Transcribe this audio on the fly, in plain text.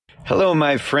Hello,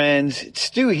 my friends. It's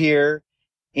Stu here,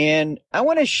 and I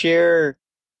want to share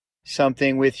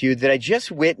something with you that I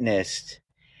just witnessed,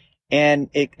 and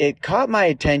it caught my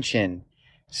attention.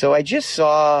 So I just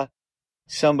saw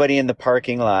somebody in the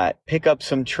parking lot pick up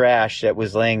some trash that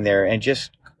was laying there and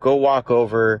just go walk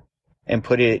over and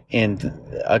put it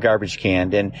in a garbage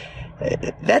can. And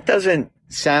that doesn't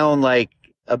sound like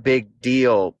a big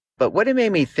deal, but what it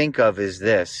made me think of is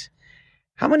this.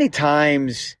 How many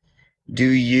times do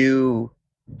you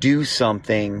do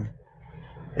something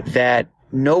that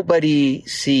nobody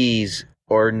sees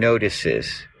or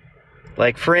notices?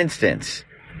 Like, for instance,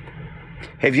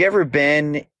 have you ever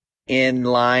been in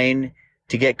line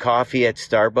to get coffee at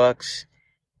Starbucks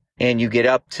and you get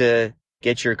up to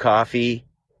get your coffee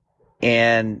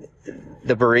and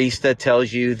the barista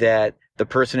tells you that the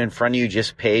person in front of you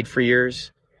just paid for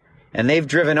yours and they've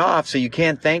driven off, so you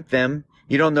can't thank them?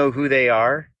 You don't know who they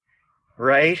are,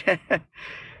 right?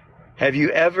 Have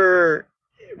you ever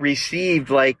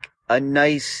received like a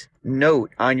nice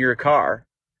note on your car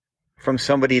from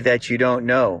somebody that you don't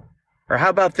know? Or how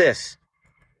about this?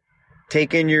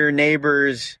 Taking your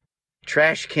neighbor's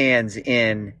trash cans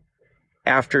in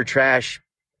after trash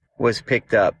was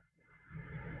picked up.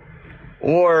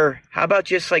 Or how about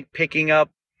just like picking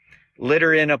up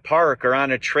litter in a park or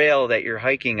on a trail that you're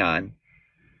hiking on,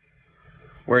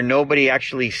 where nobody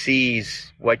actually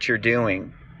sees what you're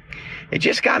doing? It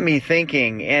just got me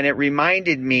thinking, and it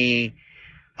reminded me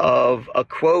of a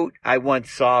quote I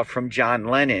once saw from John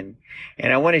Lennon,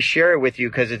 and I want to share it with you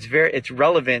because it's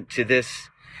relevant to this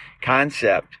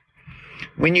concept.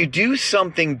 When you do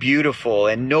something beautiful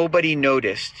and nobody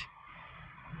noticed,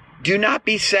 do not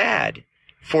be sad,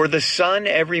 for the sun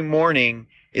every morning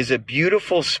is a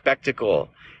beautiful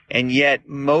spectacle, and yet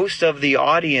most of the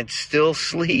audience still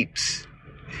sleeps.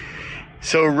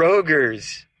 So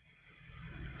Rogers,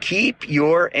 keep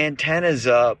your antennas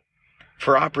up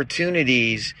for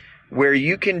opportunities where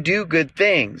you can do good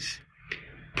things.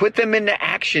 Put them into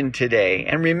action today.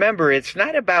 And remember, it's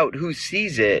not about who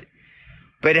sees it,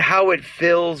 but how it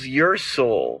fills your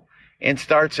soul and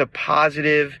starts a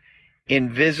positive,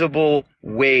 invisible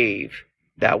wave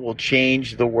that will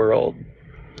change the world.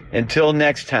 Until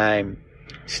next time,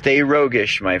 stay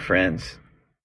roguish, my friends.